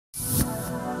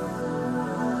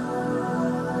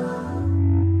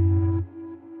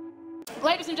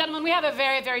ladies and gentlemen, we have a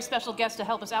very, very special guest to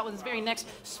help us out with this very next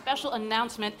special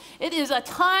announcement. It is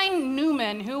Tyne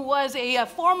Newman, who was a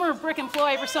former Brick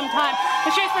employee for some time,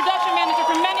 and she's production manager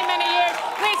for many, many years.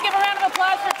 Please give a round of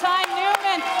applause for Tyne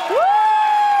Newman. Woo!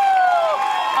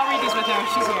 I'll read these with her.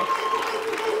 She's here.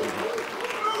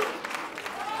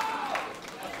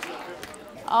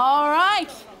 All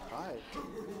right.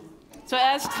 So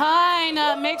as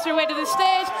Tyne makes her way to the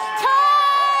stage, Tyne!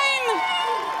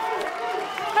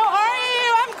 How are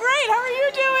you? I'm great. How are you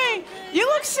doing? You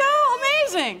look so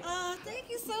amazing. Thank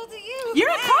you. So do you. You're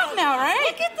a cop now, right?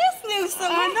 Look at this new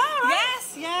summer. I know, right?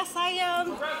 Yes, I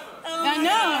am. I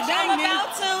know. I'm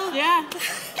about to. Yeah.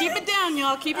 Keep it down,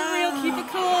 y'all. Keep it real. Keep it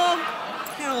cool.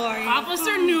 How are you?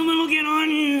 Officer Newman will get on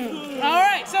you. All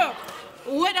right, so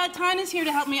what Tyne is here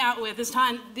to help me out with is,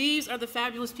 Tyne, these are the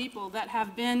fabulous people that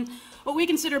have been what we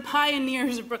consider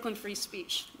pioneers of Brooklyn free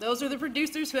speech. Those are the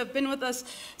producers who have been with us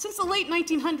since the late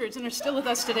 1900s and are still with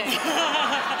us today.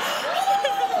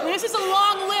 This is a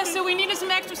long list, so we needed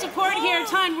some extra support here.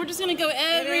 Tyne, we're just going to go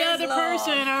every other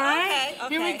person, all right?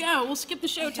 Okay. Here we go. We'll skip the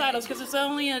show titles because it's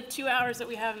only 2 hours that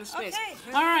we have in the space.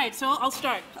 Okay. All right, so I'll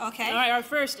start. Okay. All right, our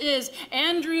first is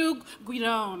Andrew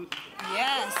Guidon.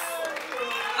 Yes.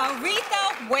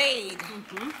 Aretha Wade.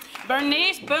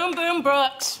 Bernice Boom Boom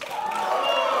Brooks.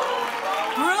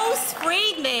 Bruce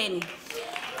Friedman.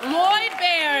 Lloyd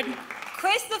Baird.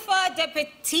 Christopher De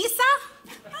Petisa.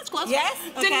 That's close. Yes?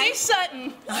 Okay. Denise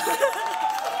Sutton.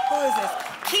 Who is this?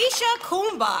 Keisha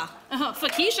Kumba.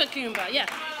 Fakisha Kumba, yeah.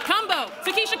 Kumbo.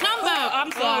 Fakisha Kumbo.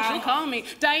 I'm sorry. Oh, she'll call me.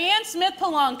 Diane Smith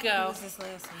Polanco. Who's this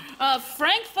last one?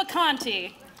 Frank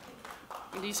Faconti.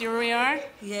 Do you see where we are?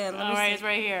 Yeah, let me All right, see. it's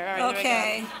right here. All right,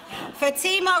 Okay.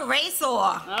 Fatima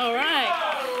Raysor. All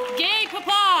right. Gay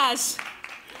Papas.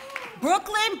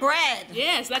 Brooklyn Bread.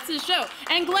 Yes, that's his show.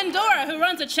 And Glendora, who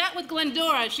runs a chat with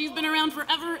Glendora. She's been around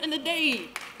forever and a day.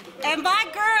 And my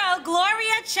girl,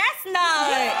 Gloria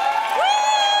Chestnut.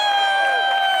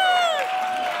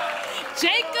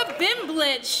 Jacob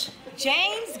Bimblich.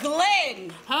 James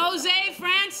Glenn. Jose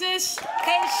Francis.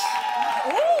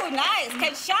 Ooh, nice.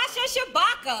 Kashasha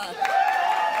Shabaka.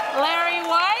 Larry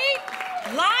White.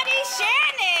 Lottie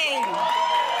Shannon.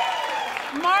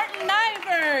 Martin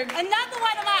Nyberg. Another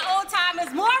one of my old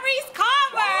timers, Maurice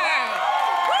Carver.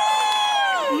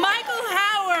 Woo! Michael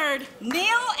Howard.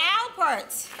 Neil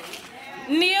Alpert.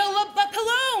 Neil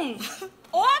Paloon.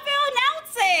 Orville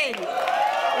Nelson.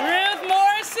 Ruth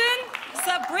Morrison.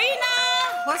 Sabrina.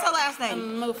 What's her last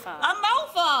name? Mofa.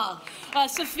 Amofa.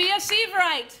 Sophia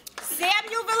Seavright.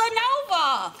 Samuel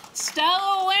Villanova.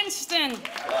 Stella Winston.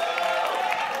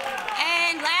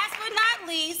 And last but not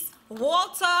least,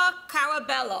 Walter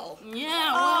Carabello.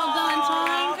 Yeah, well done,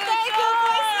 Tyne. Good Thank you job.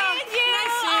 for seeing you.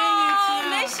 Nice seeing you, too.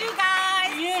 Miss you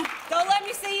guys. Yeah. Don't let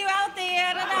me see you out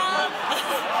there.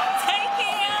 Take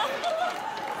care.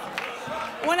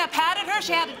 When I patted her,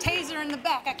 she had a taser in the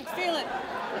back. I could feel it.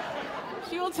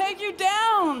 She will take you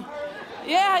down.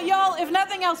 Yeah, y'all, if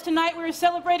nothing else, tonight we're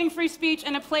celebrating free speech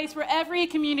in a place where every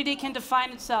community can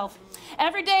define itself.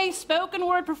 Every day, spoken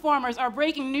word performers are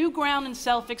breaking new ground in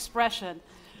self-expression.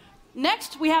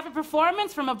 Next, we have a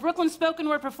performance from a Brooklyn spoken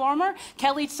word performer,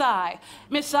 Kelly Tsai.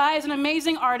 Miss Tsai is an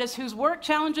amazing artist whose work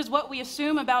challenges what we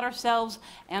assume about ourselves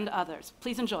and others.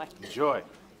 Please enjoy. Enjoy.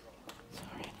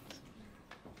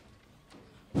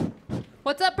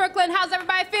 What's up, Brooklyn? How's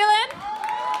everybody feeling?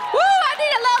 Woo, I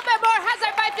need a little bit more. How's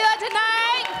everybody feeling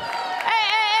tonight? Hey,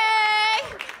 hey,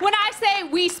 hey. When I say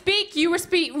we speak, you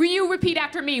repeat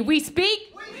after me. We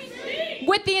speak,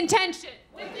 with the intention,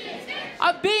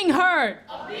 of being heard.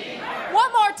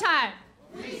 One more time.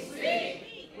 We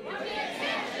speak with the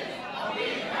intention of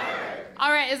being heard.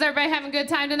 All right, is everybody having a good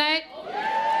time tonight?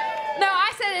 No,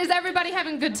 I said, is everybody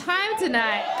having a good time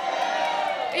tonight?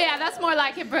 Yeah, that's more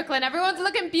like it, Brooklyn. Everyone's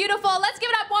looking beautiful. Let's give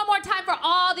it up one more time for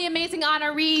all the amazing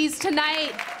honorees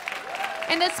tonight.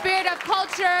 In the spirit of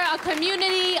culture, of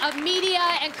community, of media,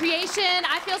 and creation,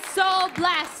 I feel so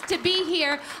blessed to be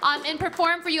here and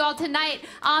perform for you all tonight.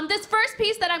 This first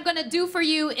piece that I'm gonna do for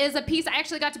you is a piece I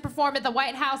actually got to perform at the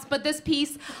White House, but this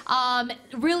piece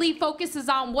really focuses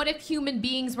on what if human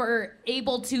beings were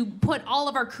able to put all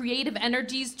of our creative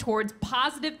energies towards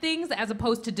positive things as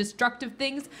opposed to destructive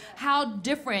things, how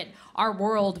different our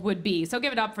world would be. So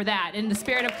give it up for that in the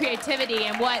spirit of creativity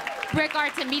and what Brick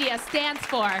Arts and Media stands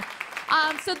for.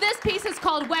 So this piece is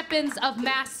called Weapons of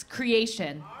Mass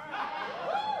Creation.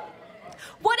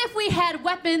 What if we had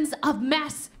weapons of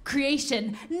mass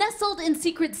creation. Nestled in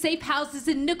secret safe houses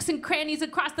in nooks and crannies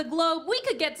across the globe, we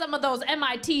could get some of those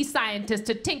MIT scientists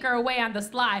to tinker away on the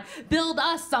sly, build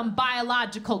us some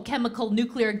biological, chemical,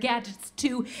 nuclear gadgets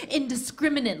to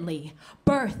indiscriminately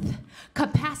birth,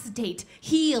 capacitate,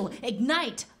 heal,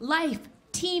 ignite life,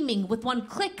 teeming with one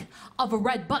click of a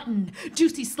red button.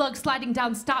 Juicy slugs sliding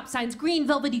down stop signs, green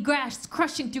velvety grass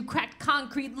crushing through cracked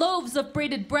concrete, loaves of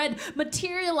braided bread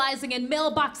materializing in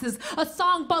mailboxes, a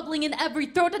song bubbling in every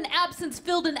throat, an absence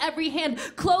filled in every hand,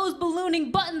 clothes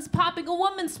ballooning, buttons popping, a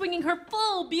woman swinging her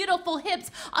full, beautiful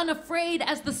hips, unafraid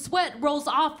as the sweat rolls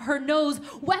off her nose,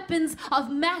 weapons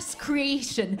of mass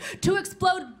creation to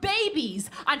explode babies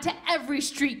onto every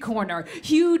street corner,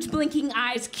 huge blinking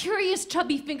eyes, curious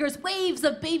chubby fingers, waves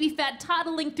of baby fat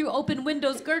toddling through open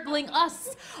windows, gurgling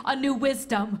us a new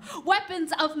wisdom.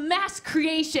 Weapons of mass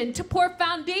creation to pour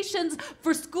foundations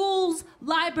for schools,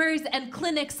 libraries, and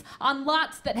clinics on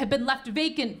lots that have been left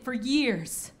vacant for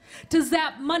years. To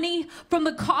zap money from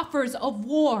the coffers of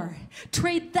war.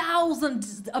 Trade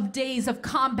thousands of days of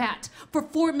combat for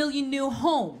 4 million new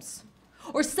homes.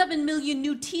 Or 7 million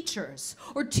new teachers,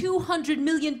 or 200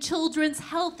 million children's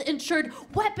health-insured.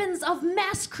 Weapons of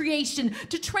mass creation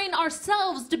to train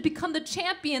ourselves to become the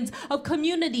champions of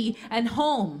community and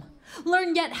home.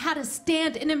 Learn yet how to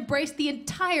stand and embrace the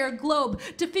entire globe,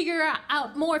 to figure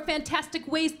out more fantastic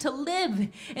ways to live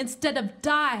instead of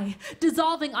die,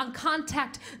 dissolving on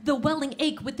contact the welling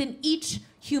ache within each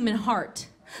human heart.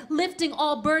 Lifting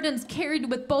all burdens carried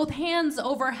with both hands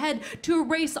overhead to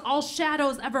erase all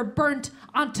shadows ever burnt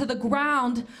onto the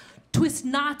ground. Twist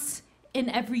knots in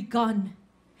every gun.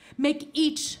 Make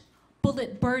each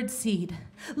bullet birdseed.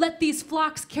 Let these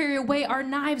flocks carry away our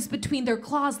knives between their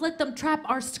claws. Let them trap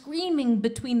our screaming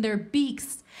between their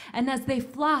beaks. And as they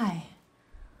fly,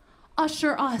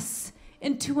 usher us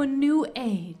into a new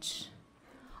age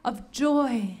of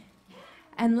joy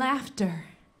and laughter,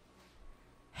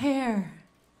 hair,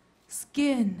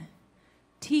 skin,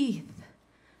 teeth,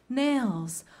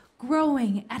 nails,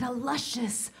 growing at a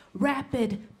luscious,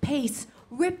 rapid pace,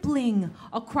 rippling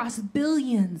across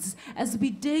billions as we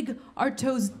dig our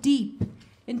toes deep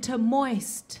into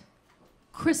moist,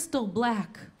 crystal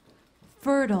black,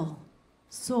 fertile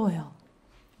soil.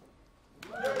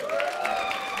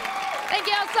 Thank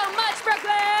you all so much,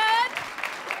 Brooklyn.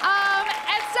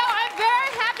 And so I'm very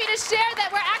happy to share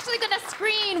that we're actually going to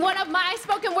screen one of my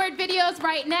spoken word videos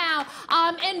right now,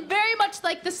 and very much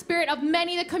like the spirit of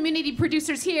many of the community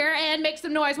producers here, and make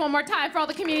some noise one more time for all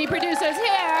the community producers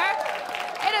here.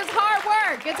 It is hard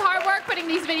work. It's hard work putting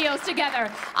these videos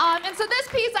together. And so this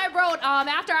piece I wrote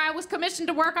after I was commissioned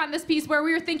to work on this piece where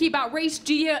we were thinking about race,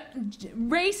 gender,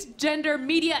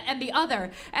 media, and the other.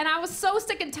 And I was so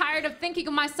sick and tired of thinking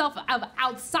of myself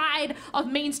outside of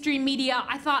mainstream media.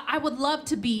 I thought I would love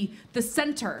to be the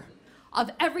center of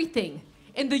everything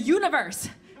in the universe,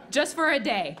 just for a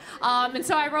day. And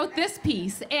so I wrote this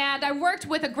piece, and I worked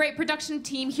with a great production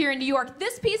team here in New York.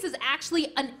 This piece is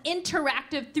actually an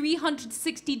interactive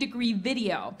 360-degree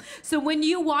video. So when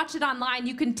you watch it online,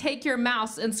 you can take your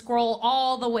mouse and scroll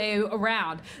all the way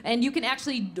around. And you can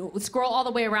actually scroll all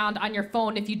the way around on your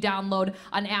phone if you download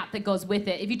an app that goes with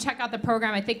it. If you check out the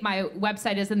program, I think my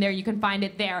website is in there, you can find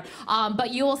it there.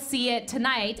 But you will see it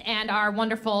tonight, and our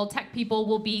wonderful tech people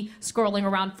will be scrolling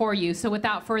around for you. So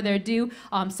without further ado,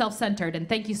 self-centered, and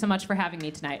thank you so much for having me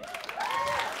tonight.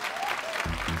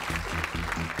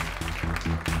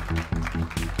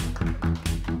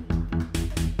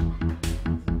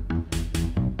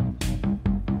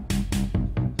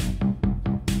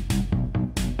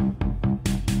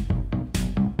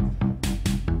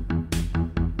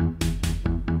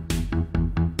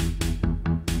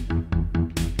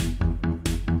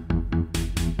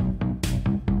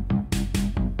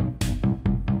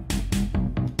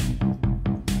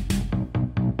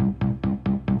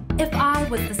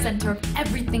 Was the center of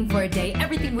everything for a day.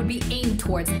 Everything would be aimed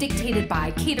towards, dictated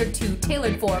by, catered to,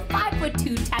 tailored for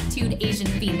 5'2" tattooed Asian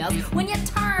females. When you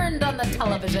turned on the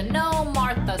television, no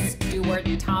Martha Stewart,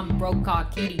 Tom Brokaw,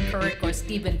 Katie Couric, or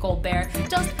Stephen Colbert.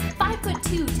 Just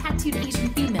 5'2" tattooed Asian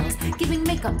females giving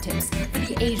makeup tips for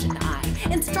the Asian eye.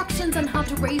 Instructions on how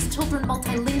to raise children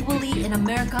multilingually in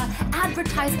America.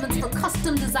 Advertisements for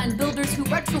custom-designed builders who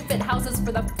retrofit houses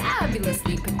for the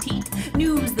fabulously petite.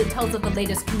 News that tells of the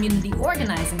latest community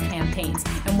organizing campaigns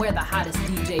and where the hottest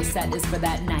DJ set is for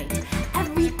that night.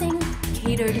 Everything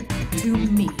catered to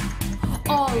me.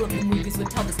 All of the movies would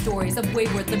tell the stories of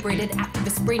wayward, liberated,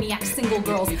 activist, brainiac single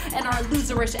girls and our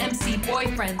loserish MC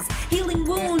boyfriends, healing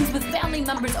wounds with family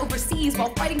members overseas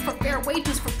while fighting for fair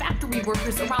wages for factory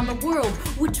workers around the world,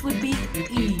 which would be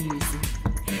easy.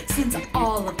 Since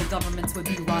all of the governments would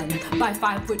be run by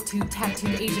 5'2"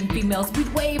 tattooed Asian females,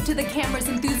 we'd wave to the cameras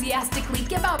enthusiastically,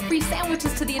 give out free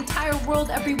sandwiches to the entire world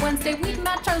every Wednesday. We'd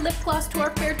match our lip gloss to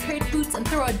our fair trade boots and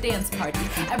throw a dance party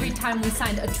every time we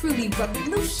signed a truly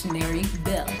revolutionary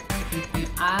bill. And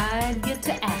I'd get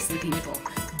to ask people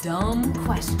dumb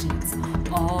questions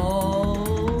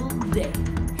all day.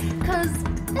 'Cause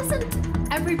isn't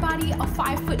everybody a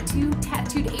 5'2"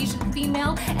 tattooed Asian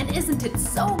female? And isn't it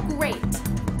so great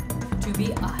to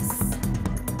be us?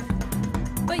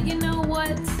 But you know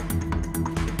what?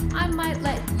 I might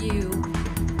let you,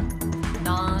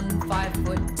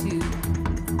 non-5'2",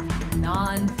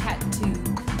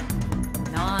 non-tattooed,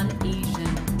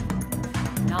 non-Asian,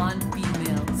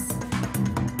 non-females,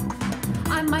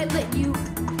 I might let you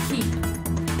keep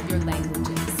your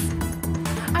languages.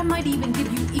 I might even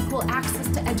give you equal access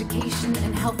to education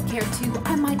and healthcare too.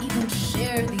 I might even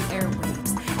share the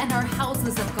airwaves and our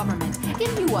houses of government,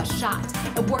 give you a shot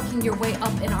at working your way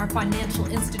up in our financial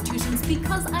institutions,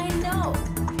 because I know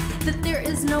that there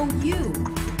is no you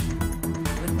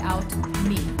without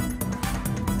me.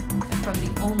 And from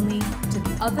the only to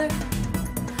the other,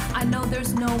 I know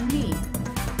there's no me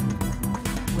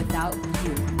without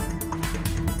you.